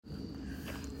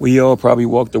We all probably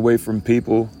walked away from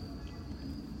people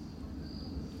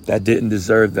that didn't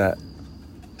deserve that.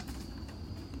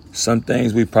 Some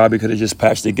things we probably could have just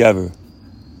patched together.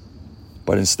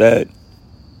 But instead,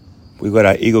 we let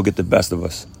our ego get the best of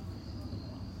us.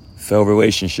 Failed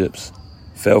relationships,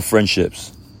 failed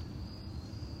friendships.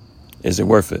 Is it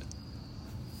worth it?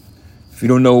 If you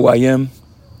don't know who I am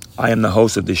the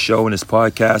host of this show and this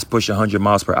podcast, Push 100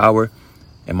 Miles Per Hour,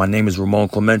 and my name is Ramon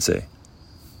Clemente.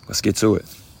 Let's get to it.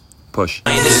 Push.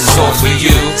 This is all for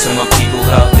you, to my people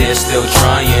out there still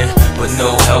trying, but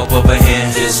no help of a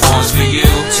hand. This one's for you,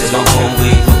 to my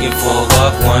homie looking for a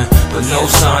loved one, but no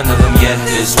sign of them yet.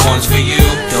 This one's for you,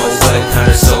 don't let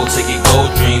kind of soul take your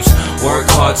gold dreams.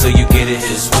 Work hard till you get it.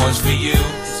 This one's for you.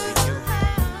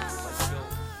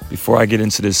 Before I get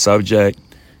into this subject,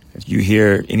 if you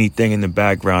hear anything in the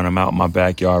background, I'm out in my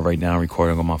backyard right now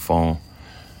recording on my phone,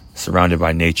 surrounded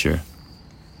by nature.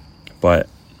 But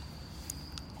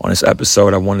on this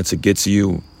episode, I wanted to get to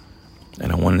you,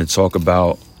 and I wanted to talk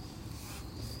about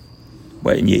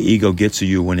letting your ego get to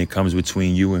you when it comes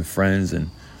between you and friends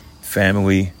and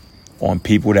family, on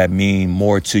people that mean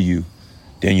more to you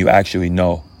than you actually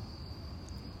know.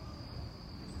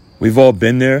 We've all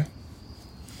been there.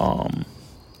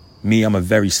 Me, I'm a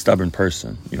very stubborn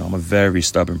person. I'm a very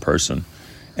stubborn person,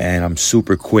 and I'm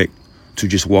super quick to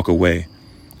just walk away,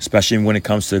 especially when it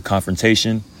comes to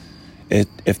confrontation.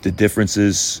 If the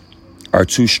differences are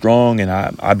too strong and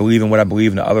I believe in what I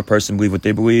believe and the other person believes what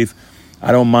they believe,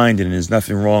 I don't mind it, and there's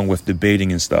nothing wrong with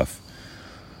debating and stuff.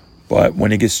 But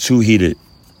when it gets too heated,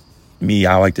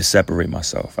 I like to separate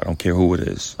myself. I don't care who it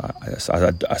is. That's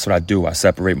what I do. I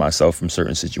separate myself from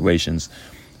certain situations,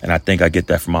 and I think I get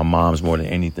that from my moms more than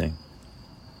anything.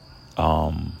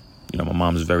 My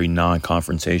mom's very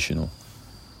non-confrontational.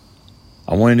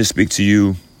 I wanted to speak to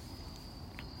you,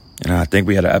 and I think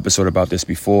we had an episode about this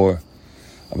before,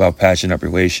 about patching up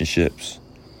relationships.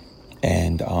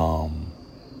 And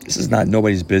this is not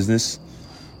nobody's business,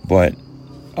 but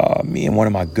me and one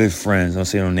of my good friends, don't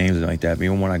say no names or like that, me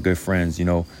and one of my good friends,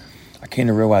 I came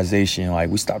to realization,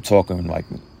 we stopped talking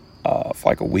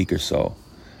for a week or so.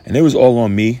 And it was all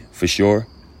on me, for sure.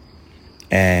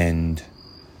 And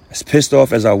as pissed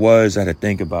off as I was, I had to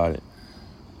think about it.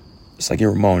 It's like,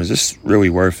 Ramon, is this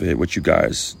really worth it, what you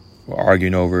guys were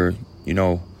arguing over?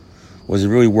 Was it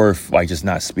really worth just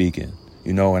not speaking?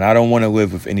 And I don't want to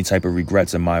live with any type of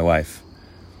regrets in my life.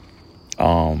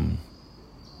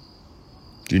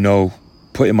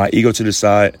 Putting my ego to the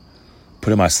side,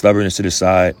 putting my stubbornness to the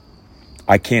side,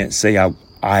 I can't say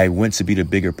I went to be the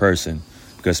bigger person,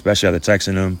 because especially after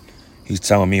texting him, he's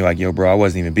telling me yo, bro, I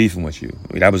wasn't even beefing with you.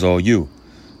 That was all you.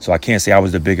 So I can't say I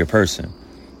was the bigger person.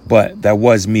 But that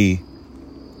was me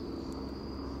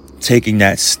taking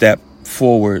that step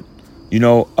forward,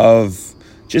 of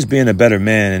just being a better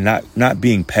man and not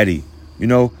being petty,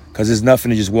 because there's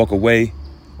nothing to just walk away.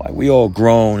 We all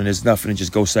grown, and there's nothing to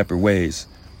just go separate ways.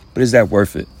 But is that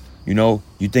worth it? You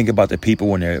think about the people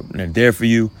when they're there for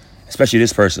you, especially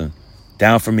this person,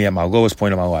 down for me at my lowest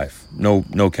point of my life. No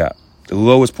cap. The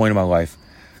lowest point of my life,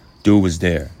 dude was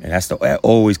there. And that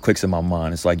always clicks in my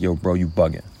mind. It's like, yo, bro, you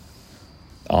bugging.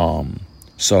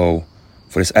 So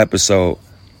for this episode,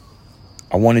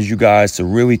 I wanted you guys to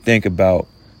really think about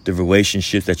the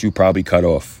relationships that you probably cut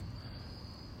off.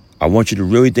 I want you to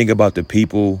really think about the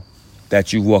people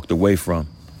that you walked away from.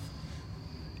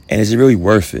 And is it really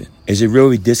worth it? Is it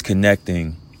really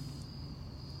disconnecting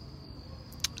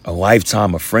a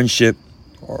lifetime of friendship,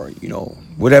 or,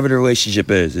 whatever the relationship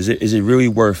is? Is it really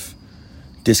worth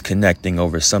disconnecting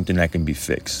over something that can be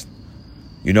fixed?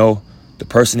 The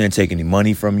person didn't take any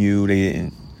money from you. They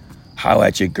didn't holler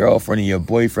at your girlfriend or your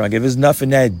boyfriend. If it's nothing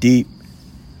that deep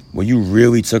where you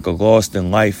really took a loss in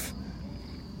life,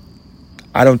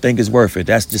 I don't think it's worth it.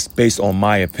 That's just based on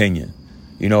my opinion.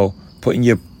 Putting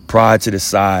your pride to the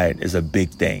side is a big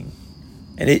thing.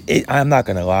 And I'm not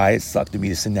going to lie, it sucked to me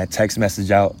to send that text message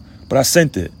out, but I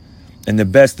sent it. And the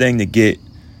best thing to get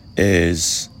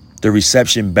is the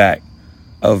reception back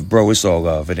of, bro, it's all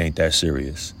love. It ain't that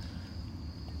serious.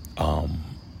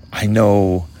 I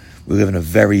know we live in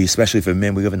especially for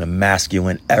men, we live in a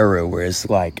masculine era where it's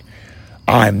like,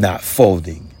 I'm not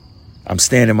folding. I'm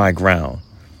standing my ground.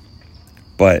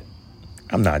 But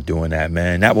I'm not doing that,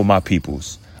 man. Not with my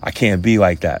peoples. I can't be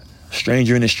like that.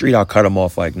 Stranger in the street, I'll cut them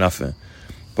off like nothing.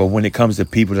 But when it comes to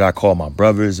people that I call my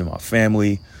brothers and my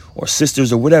family or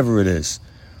sisters or whatever it is,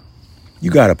 you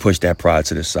got to push that pride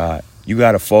to the side. You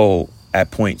got to fold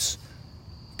at points,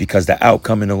 because the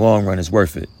outcome in the long run is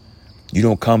worth it. You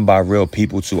don't come by real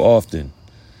people too often.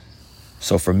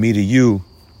 So from me to you,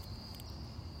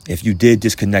 if you did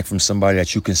disconnect from somebody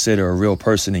that you consider a real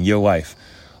person in your life,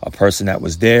 a person that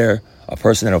was there, a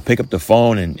person that'll pick up the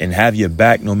phone and have your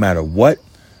back no matter what,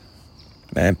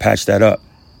 man, patch that up.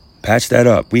 Patch that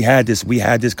up. We had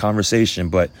this conversation,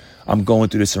 but I'm going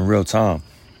through this in real time.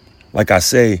 Like I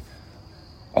say,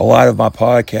 a lot of my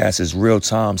podcast is real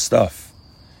time stuff.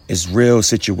 It's real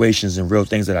situations and real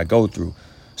things that I go through.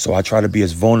 So I try to be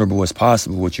as vulnerable as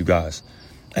possible with you guys.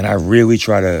 And I really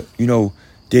try to,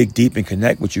 dig deep and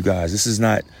connect with you guys. It's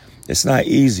not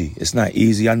easy. It's not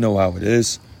easy. I know how it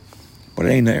is. But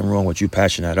there ain't nothing wrong with you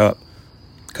patching that up.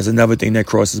 Because another thing that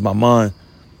crosses my mind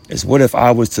is, what if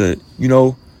I was to,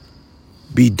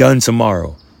 be done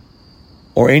tomorrow?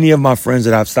 Or any of my friends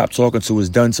that I've stopped talking to is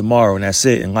done tomorrow, and that's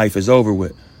it, and life is over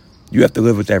with. You have to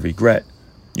live with that regret,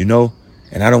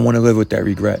 And I don't want to live with that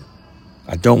regret.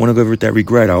 I don't want to live with that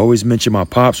regret. I always mention my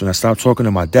pops when I stopped talking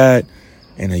to my dad.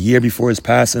 And a year before his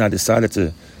passing, I decided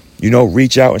to,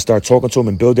 reach out and start talking to him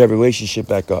and build that relationship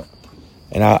back up.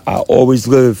 And I always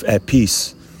live at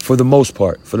peace for the most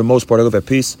part. For the most part, I live at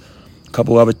peace. A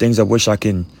couple other things I wish I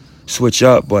can switch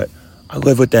up, but I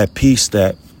live with that peace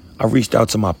that I reached out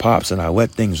to my pops and I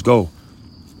let things go.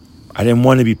 I didn't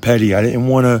want to be petty. I didn't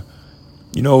want to,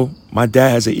 my dad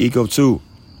has an ego too.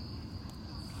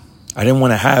 I didn't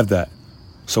want to have that.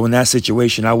 So in that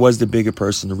situation, I was the bigger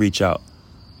person to reach out.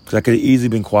 Because I could have easily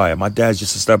been quiet. My dad's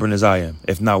just as stubborn as I am,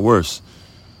 if not worse.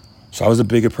 So I was a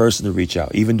bigger person to reach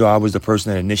out, even though I was the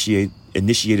person that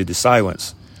initiated the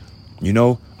silence.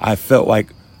 I felt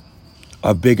like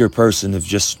a bigger person of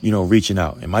just, reaching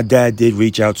out. And my dad did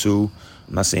reach out too.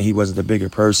 I'm not saying he wasn't the bigger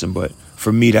person, but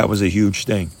for me, that was a huge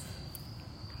thing.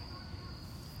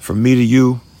 From me to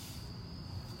you,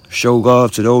 show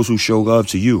love to those who show love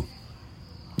to you.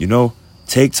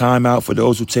 Take time out for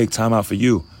those who take time out for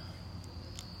you.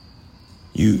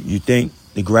 You think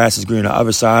the grass is green on the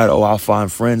other side? Oh, I'll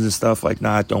find friends and stuff. Like,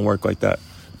 nah, it don't work like that.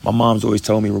 My mom's always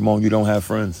told me, Ramon, you don't have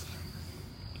friends.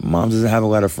 My mom doesn't have a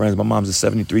lot of friends. My mom's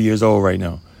 73 years old right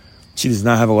now. She does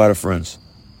not have a lot of friends.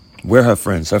 We're her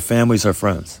friends. Her family's her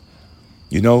friends.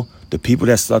 The people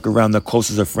that stuck around, the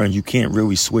closest of friends, you can't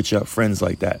really switch up friends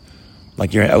like that.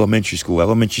 Like you're in elementary school.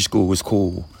 Elementary school was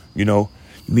cool. You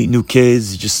meet new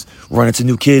kids, you just run into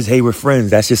new kids. Hey, we're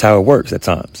friends. That's just how it works at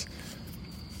times.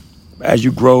 As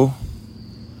you grow,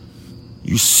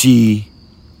 you see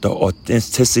the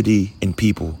authenticity in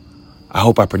people. I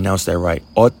hope I pronounced that right.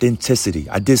 Authenticity.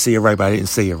 I did say it right, but I didn't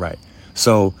say it right.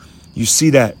 So you see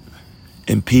that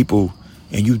in people,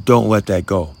 and you don't let that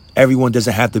go. Everyone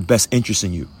doesn't have the best interest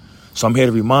in you. So I'm here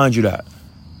to remind you that.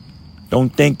 Don't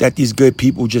think that these good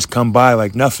people just come by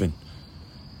like nothing.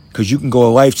 Because you can go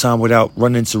a lifetime without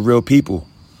running into real people.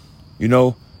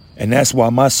 And that's why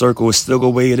my circle is still the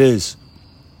way it is.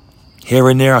 Here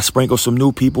and there, I sprinkle some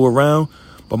new people around,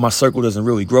 but my circle doesn't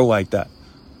really grow like that.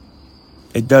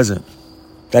 It doesn't.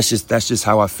 That's just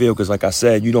how I feel. Because like I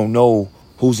said, you don't know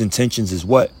whose intentions is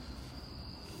what.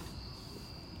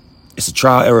 It's a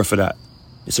trial error for that.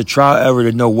 It's a trial error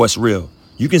to know what's real.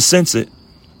 You can sense it.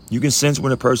 You can sense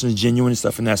when a person is genuine and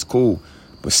stuff, and that's cool.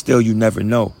 But still, you never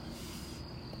know.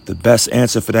 The best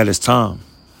answer for that is time.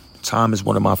 Time is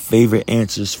one of my favorite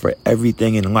answers for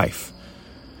everything in life.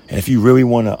 And if you really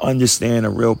want to understand a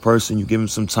real person, you give them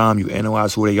some time, you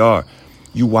analyze who they are.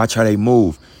 You watch how they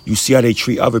move. You see how they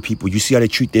treat other people. You see how they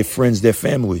treat their friends, their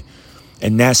family.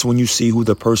 And that's when you see who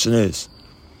the person is.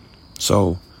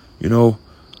 So,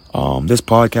 this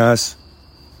podcast,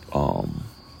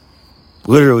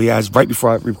 literally, right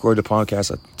before I recorded the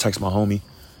podcast, I text my homie,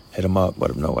 hit him up,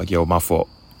 let him know, like, yo, my fault.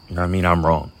 You know what I mean? I'm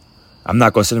wrong. I'm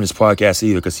not going to send him this podcast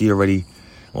either because he already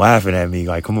laughing at me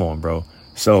like, come on, bro.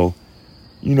 So,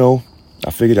 I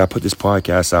figured I'd put this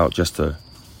podcast out just to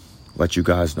let you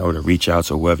guys know to reach out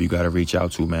to whoever you got to reach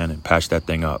out to, man, and patch that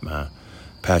thing up, man.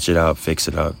 Patch it up, fix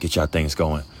it up, get y'all things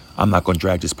going. I'm not going to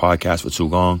drag this podcast for too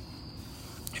long.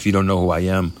 If you don't know who I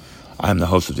am the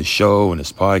host of this show and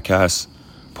this podcast,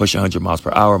 Push 100 Miles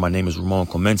Per Hour. My name is Ramon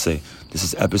Clemente. This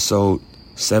is episode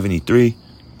 73.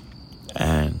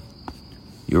 And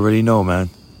you already know, man.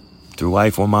 Through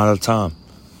life, 1 mile at a time.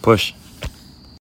 Push.